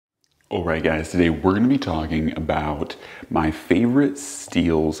Alright guys, today we're going to be talking about my favorite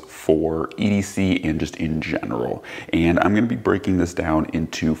steels for EDC and just in general. And I'm going to be breaking this down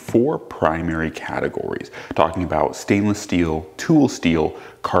into 4 primary categories, talking about stainless steel, tool steel,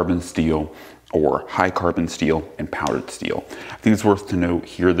 carbon steel, or high carbon steel, and powdered steel. I think it's worth to note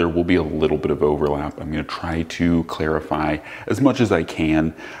here there will be a little bit of overlap. I'm going to try to clarify as much as I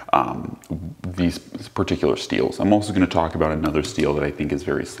can these particular steels. I'm also going to talk about another steel that I think is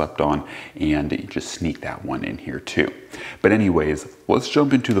very slept on and just sneak that one in here too. But anyways, let's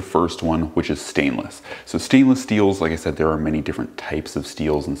jump into the first one, which is stainless. So stainless steels, like I said, there are many different types of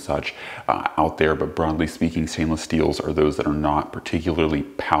steels and such out there, but broadly speaking, stainless steels are those that are not particularly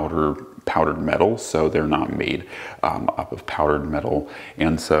powdered metal, so they're not made up of powdered metal,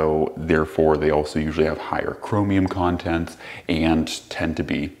 and so therefore they also usually have higher chromium contents and tend to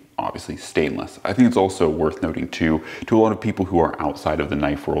be obviously stainless. I think it's also worth noting too, to a lot of people who are outside of the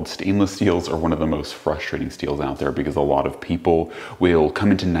knife world, stainless steels are one of the most frustrating steels out there because a lot of people will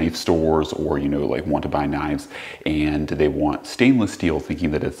come into knife stores or, like want to buy knives and they want stainless steel thinking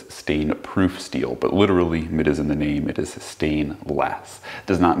that it's stain-proof steel, but literally it is in the name, it is stainless.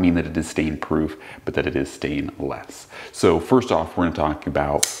 Does not mean that it is stain-proof, but that it is stainless. So first off, we're going to talk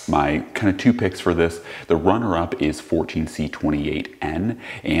about my kind of 2 picks for this. The runner-up is 14C28N,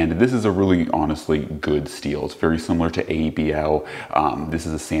 and this is a really honestly good steel. It's very similar to ABL. This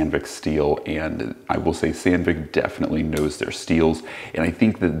is a Sandvik steel, and I will say Sandvik definitely knows their steels, and I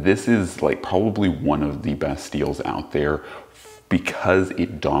think that this is like probably one of the best steels out there because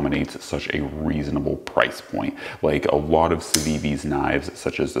it dominates such a reasonable price point. Like a lot of Civivi's knives,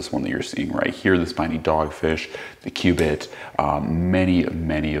 such as this one that you're seeing right here, the Spiny Dogfish, the Cubit,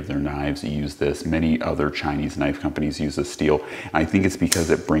 many of their knives use this. Many other Chinese knife companies use this steel. And I think it's because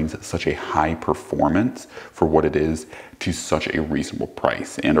it brings such a high performance for what it is to such a reasonable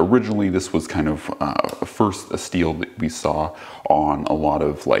price. And originally this was kind of first a steel that we saw on a lot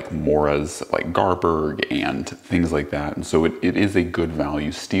of like Mora's, like Garberg and things like that. And so it is a good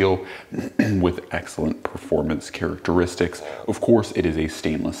value steel with excellent performance characteristics. Of course, it is a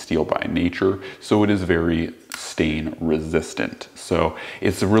stainless steel by nature, so it is very stain resistant. So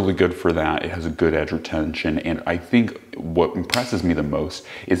it's really good for that. It has a good edge retention, and I think what impresses me the most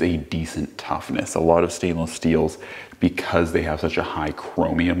is a decent toughness. A lot of stainless steels, because they have such a high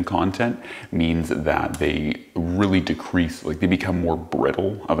chromium content, means that they really decrease, like they become more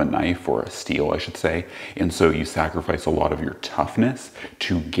brittle of a knife, or a steel I should say, and so you sacrifice a lot of your toughness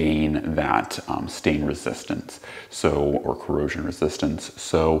to gain that stain resistance, or corrosion resistance.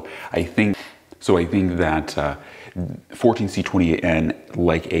 So I think that 14C28N,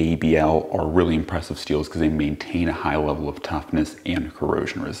 like ABL, are really impressive steels because they maintain a high level of toughness and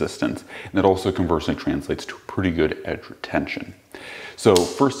corrosion resistance. And that also conversely translates to pretty good edge retention. So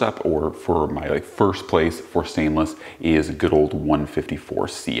first up, or for my first place for stainless, is good old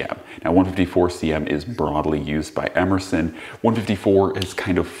 154CM. Now 154CM is broadly used by Emerson. 154 has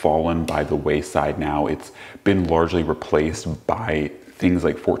kind of fallen by the wayside now. It's been largely replaced by things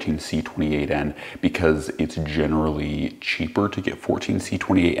like 14C28N because it's generally cheaper to get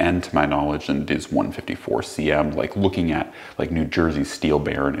 14C28N to my knowledge than it is 154CM. Like looking at like New Jersey Steel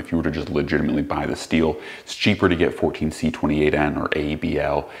Baron, if you were to just legitimately buy the steel, it's cheaper to get 14C28N or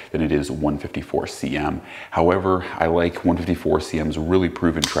ABL than it is 154CM. However, I like 154CM's really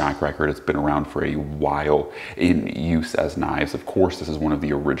proven track record. It's been around for a while in use as knives. Of course, this is one of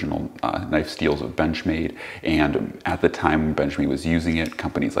the original knife steels of Benchmade, and at the time Benchmade was using it,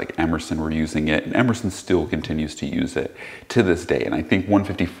 companies like Emerson were using it, and Emerson still continues to use it to this day. And I think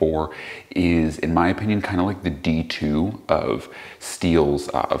 154 is, in my opinion, kind of like the D2 of steels,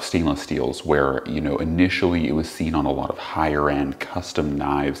 of stainless steels, where, initially it was seen on a lot of higher end custom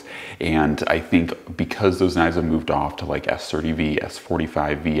knives. And I think because those knives have moved off to like S30V,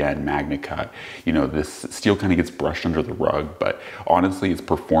 S45VN, Magna Cut, this steel kind of gets brushed under the rug. But honestly, its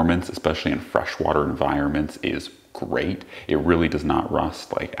performance, especially in freshwater environments, is great. It really does not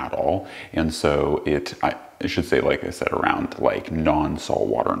rust at all. And so I should say, like I said, around like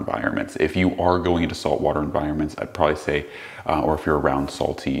non-saltwater environments. If you are going into saltwater environments, I'd probably say, or if you're around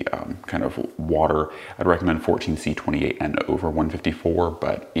salty kind of water, I'd recommend 14C28N over 154.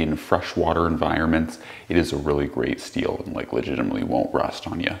 But in freshwater environments, it is a really great steel and like legitimately won't rust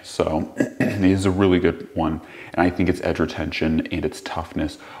on you. So it is a really good one. And I think its edge retention and its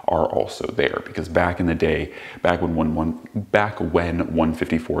toughness are also there, because back in the day, back when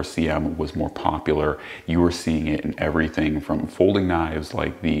 154CM was more popular, you were we're seeing it in everything from folding knives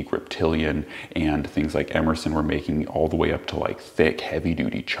like the Griptilian and things like Emerson were making, all the way up to like thick, heavy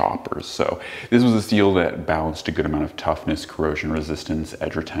duty choppers. So this was a steel that balanced a good amount of toughness, corrosion resistance,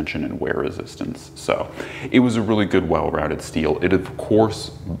 edge retention, and wear resistance. So it was a really good, well-rounded steel. It, of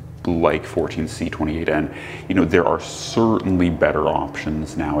course, like 14C28N, you know, there are certainly better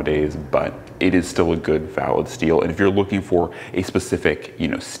options nowadays, but it is still a good, valid steel. And if you're looking for a specific, you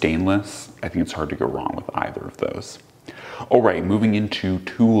know, stainless, I think it's hard to go wrong with either of those. All right, moving into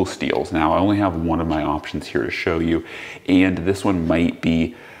tool steels. Now, I only have one of my options here to show you, and this one might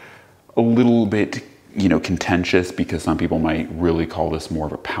be a little bit, you know, contentious, because some people might really call this more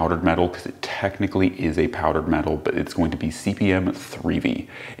of a powdered metal, because it technically is a powdered metal, but it's going to be CPM 3V.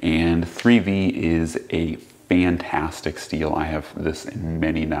 And 3V is a fantastic steel. I have this in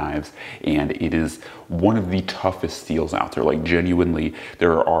many knives, and it is one of the toughest steels out there. Like, genuinely,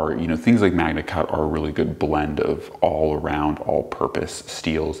 there are, you know, things like MagnaCut are a really good blend of all around, all purpose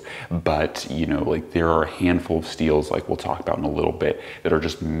steels, but, you know, like, there are a handful of steels, like we'll talk about in a little bit, that are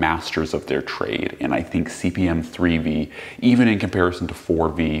just masters of their trade. And I think CPM 3V, even in comparison to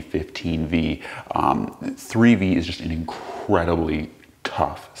 4V, 15V, 3V is just an incredibly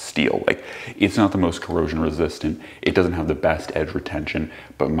tough steel. Like, it's not the most corrosion resistant, it doesn't have the best edge retention,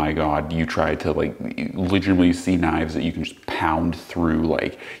 but my god, you try to like legitimately see knives that you can just pound through,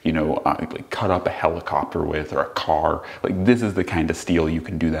 like, you know, like cut up a helicopter with, or a car. Like, this is the kind of steel you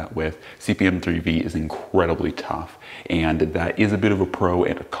can do that with. CPM 3V is incredibly tough, and that is a bit of a pro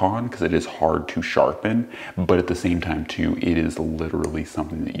and a con, because it is hard to sharpen, but at the same time too, it is literally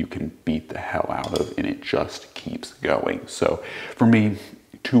something that you can beat the hell out of, and it just keeps going. So for me,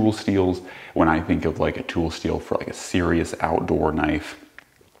 tool steels, when I think of like a tool steel for like a serious outdoor knife,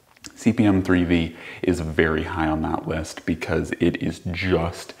 CPM 3V is very high on that list, because it is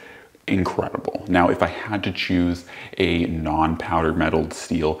just incredible. Now, if I had to choose a non-powdered metaled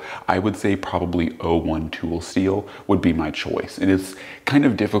steel, I would say probably 01 tool steel would be my choice. And it's kind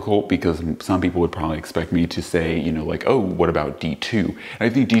of difficult, because some people would probably expect me to say, you know, like, oh, what about D2? And I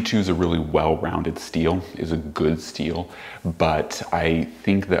think D2 is a really well-rounded steel, is a good steel, but I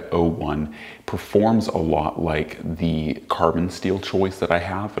think that 01 performs a lot like the carbon steel choice that I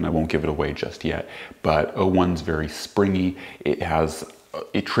have, and I won't give it away just yet, but 01's very springy.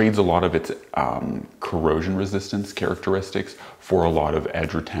 It trades a lot of its corrosion resistance characteristics for a lot of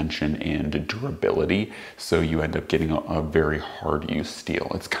edge retention and durability. So you end up getting a very hard use steel.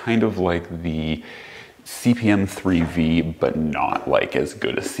 It's kind of like the CPM 3V, but not like as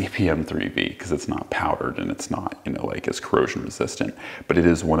good as CPM 3V, because it's not powdered and it's not, you know, like as corrosion resistant, but it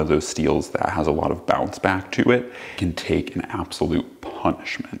is one of those steels that has a lot of bounce back to it, can take an absolute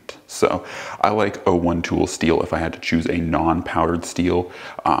punishment. So I like 01 tool steel. If I had to choose a non-powdered steel,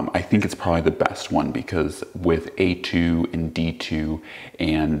 I think it's probably the best one, because with A2 and D2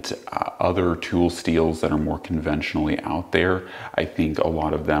 and other tool steels that are more conventionally out there, I think a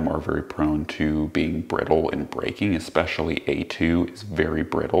lot of them are very prone to being brittle and breaking. Especially A2 is very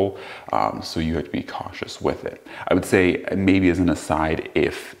brittle, so you have to be cautious with it. I would say, maybe as an aside,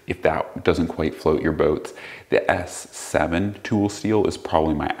 if that doesn't quite float your boats, the S7 tool steel is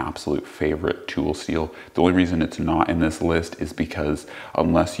probably my absolute favorite tool steel. The only reason it's not in this list is because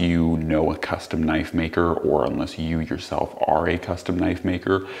unless you know a custom knife maker, or unless you yourself are a custom knife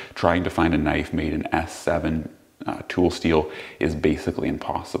maker, trying to find a knife made in S7 tool steel is basically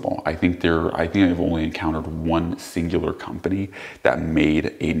impossible. I think I've only encountered one singular company that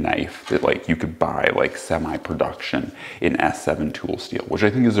made a knife that like you could buy like semi-production in S7 tool steel, which I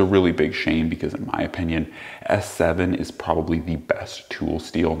think is a really big shame, because in my opinion, S7 is probably the best tool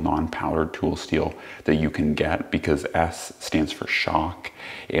steel, non-powdered tool steel that you can get, because S stands for shock.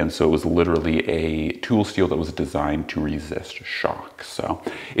 And so it was literally a tool steel that was designed to resist shock. So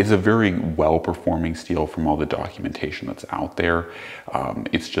it's a very well-performing steel from all the documentation that's out there.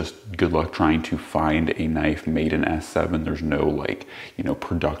 It's just good luck trying to find a knife made in S7. There's no like, you know,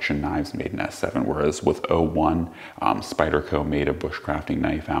 production knives made in S7, whereas with 01, Spyderco made a bushcrafting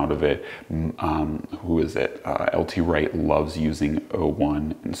knife out of it. Who is it? LT Wright loves using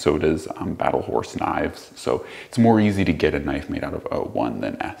 01, and so does Battle Horse Knives. So it's more easy to get a knife made out of 01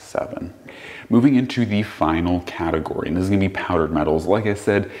 than S7. Moving into the final category, and this is going to be powdered metals. Like I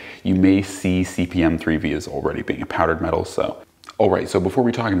said, you may see CPM 3V as already being a powdered metal, so. Alright, so before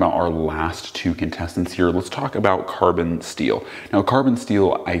we talk about our last two contestants here, let's talk about carbon steel. Now, carbon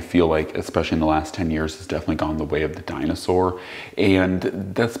steel, I feel like, especially in the last 10 years, has definitely gone the way of the dinosaur, and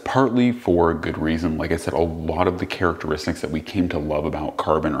that's partly for a good reason. Like I said, a lot of the characteristics that we came to love about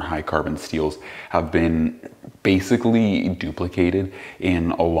carbon or high carbon steels have been basically duplicated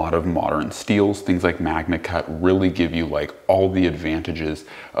in a lot of modern steels. Things like MagnaCut really give you like all the advantages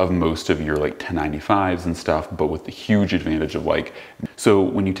of most of your like 1095s and stuff, but with the huge advantage of like, so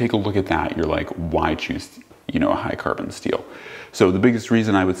when you take a look at that, you're like, why choose, you know, a high carbon steel? So the biggest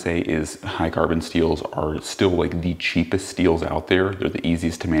reason I would say is high carbon steels are still like the cheapest steels out there. They're the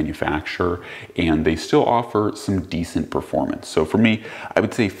easiest to manufacture, and they still offer some decent performance. So for me, I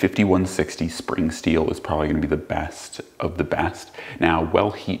would say 5160 spring steel is probably gonna be the best of the best. Now,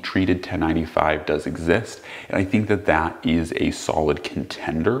 well heat treated 1095 does exist, and I think that that is a solid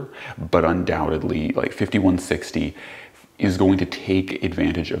contender, but undoubtedly like 5160 is going to take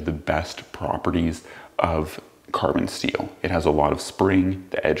advantage of the best properties of carbon steel. It has a lot of spring,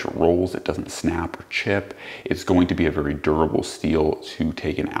 the edge rolls, it doesn't snap or chip. It's going to be a very durable steel to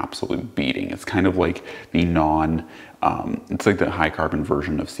take an absolute beating. It's kind of like the it's like the high carbon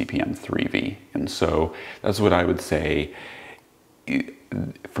version of CPM 3V. And so that's what I would say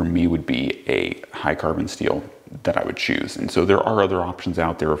for me would be a high carbon steel that I would choose. And so there are other options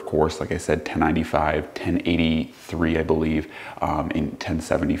out there, of course, like I said, 1095, 1083, I believe, and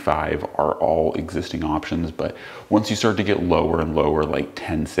 1075 are all existing options. But once you start to get lower and lower, like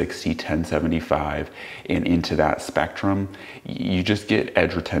 1060, 1075, and into that spectrum, you just get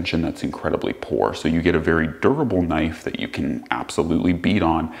edge retention that's incredibly poor. So you get a very durable knife that you can absolutely beat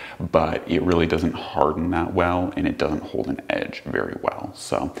on, but it really doesn't harden that well, and it doesn't hold an edge very well.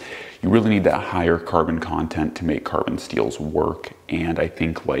 So you really need that higher carbon content to make carbon steels work. And I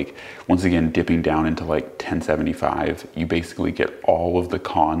think, like, once again, dipping down into like 1075, you basically get all of the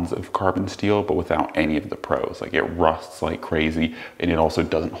cons of carbon steel, but without any of the pros. Like, it rusts like crazy, and it also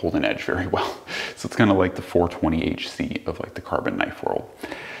doesn't hold an edge very well. So it's kind of like the 420 HC of like the carbon knife world.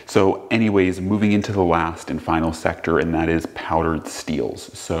 So anyways, moving into the last and final sector, and that is powdered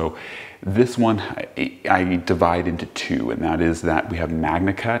steels. So this one I divide into two, and that is that we have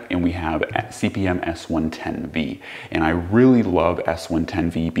MagnaCut and we have CPM S110V. And I really love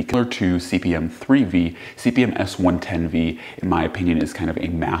S110V because similar to CPM 3V, CPM S110V, in my opinion, is kind of a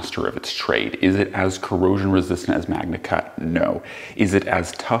master of its trade. Is it as corrosion resistant as MagnaCut? No. Is it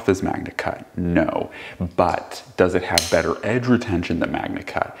as tough as MagnaCut? No. But does it have better edge retention than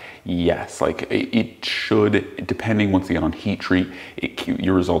MagnaCut? Yes. Like, it should, depending once again on heat treat,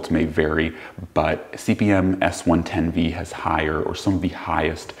 your results may vary. But CPM S110V has higher, or some of the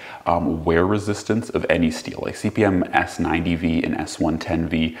highest wear resistance of any steel. Like CPM S90V and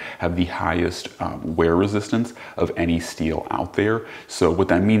S110V have the highest wear resistance of any steel out there. So what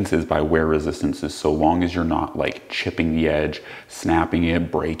that means is, by wear resistance, is so long as you're not like chipping the edge, snapping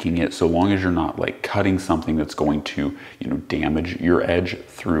it, breaking it, so long as you're not like cutting something that's going to, you know, damage your edge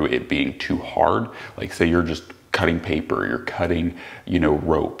through it being too hard. Like, say you're just cutting paper, you're cutting, you know,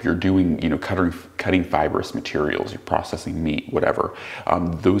 rope, you're doing, you know, cutting fibrous materials, you're processing meat, whatever.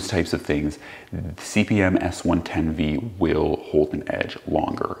 Those types of things, CPM S110V will hold an edge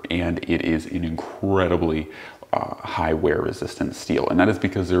longer, and it is an incredibly high wear resistant steel. And that is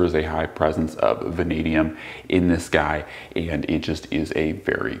because there is a high presence of vanadium in this guy, and it just is a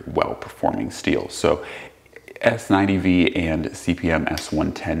very well performing steel. So S90V and CPM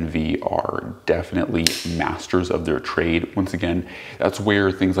S110V are definitely masters of their trade. Once again, that's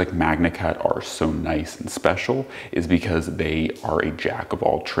where things like MagnaCut are so nice and special, is because they are a jack of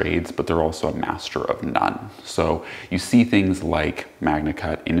all trades, but they're also a master of none. So you see things like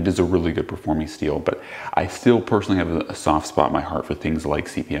MagnaCut, and it is a really good performing steel, but I still personally have a soft spot in my heart for things like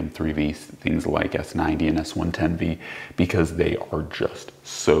CPM 3V, things like S90 and S110V, because they are just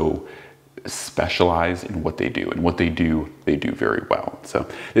so specialized in what they do, and what they do very well. So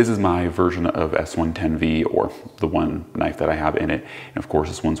this is my version of S110V, or the one knife that I have in it. And of course,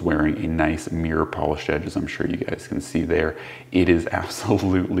 this one's wearing a nice mirror polished edge, as I'm sure you guys can see there. It is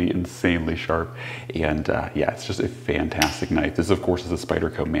absolutely insanely sharp, and yeah, it's just a fantastic knife. This, of course, is a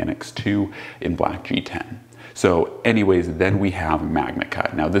Spyderco Manix 2 in black G10. So anyways, then we have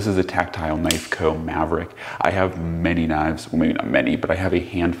MagnaCut. Now, this is a Tactile Knife Co. Maverick. I have many knives, well, maybe not many, but I have a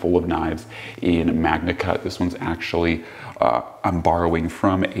handful of knives in MagnaCut. This one's actually, I'm borrowing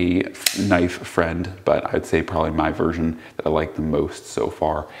from a knife friend, but I'd say probably my version that I like the most so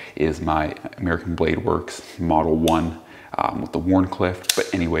far is my American Blade Works Model 1. With the Wharncliffe.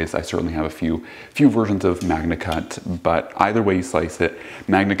 But anyways, I certainly have a few versions of MagnaCut, but either way you slice it,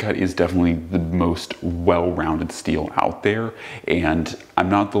 MagnaCut is definitely the most well-rounded steel out there, and I'm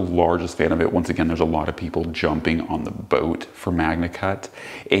not the largest fan of it. Once again, there's a lot of people jumping on the boat for MagnaCut,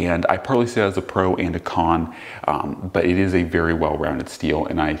 and I partly say that as a pro and a con, but it is a very well-rounded steel,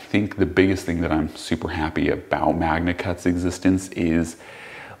 and I think the biggest thing that I'm super happy about MagnaCut's existence is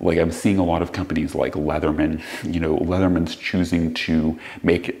Like I'm seeing a lot of companies like Leatherman, you know, Leatherman's choosing to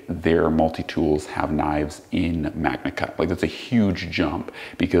make their multi-tools have knives in MagnaCut. Like that's a huge jump,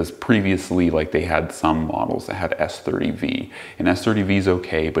 because previously like they had some models that had S30V, and S30V is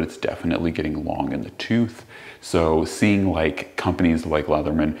okay, but it's definitely getting long in the tooth. So seeing like companies like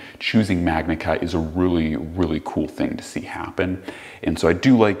Leatherman choosing MagnaCut is a really, really cool thing to see happen. And so I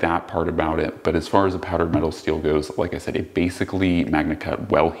do like that part about it. But as far as the powdered metal steel goes, like I said, it basically, MagnaCut,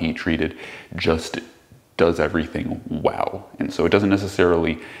 well heat treated, just does everything well. And so it doesn't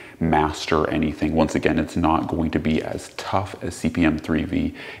necessarily master anything. Once again, it's not going to be as tough as CPM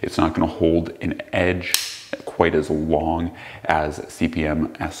 3V. It's not going to hold an edge quite as long as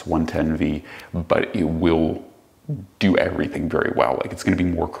CPM S110V, but it will do everything very well. Like it's going to be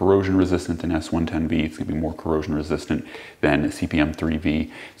more corrosion resistant than S110V. It's going to be more corrosion resistant than CPM 3V.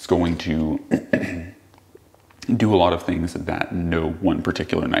 It's going to do a lot of things that no one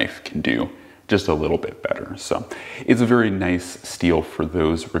particular knife can do, just a little bit better. So it's a very nice steel for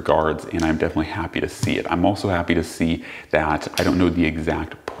those regards, and I'm definitely happy to see it. I'm also happy to see that I don't know the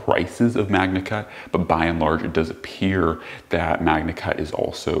exact prices of MagnaCut, but by and large it does appear that MagnaCut is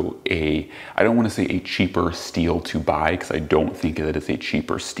also I don't want to say a cheaper steel to buy, because I don't think that it's a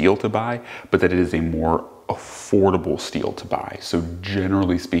cheaper steel to buy, but that it is a more affordable steel to buy. So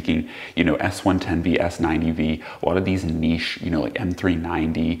generally speaking, you know, S110V, S90V, a lot of these niche, you know, like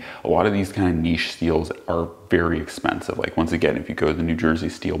M390, a lot of these kind of niche steels are very expensive. Like once again, if you go to the New Jersey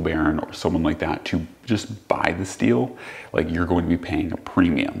Steel Baron or someone like that to just buy the steel, like you're going to be paying a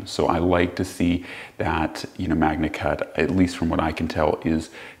premium. So I like to see that, you know, MagnaCut, at least from what I can tell, is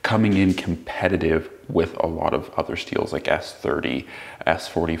coming in competitive with a lot of other steels like S30,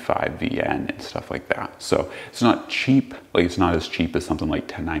 S45VN and stuff like that. So it's not cheap, like it's not as cheap as something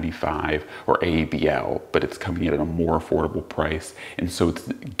like 1095 or ABL, but it's coming in at a more affordable price. And so it's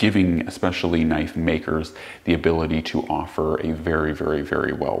giving especially knife makers the ability to offer a very, very,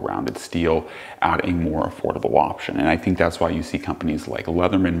 very well-rounded steel at a more affordable option. And I think that's why you see companies like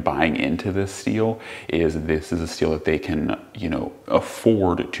Leatherman buying into this steel, is this is a steel that they can, you know,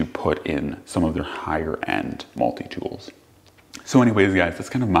 afford to put in some of their higher end multi-tools. So anyways, guys, that's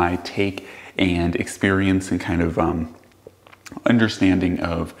kind of my take and experience and kind of understanding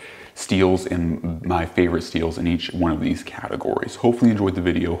of steels and my favorite steels in each one of these categories. Hopefully you enjoyed the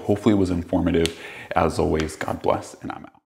video. Hopefully it was informative. As always, God bless, and I'm out.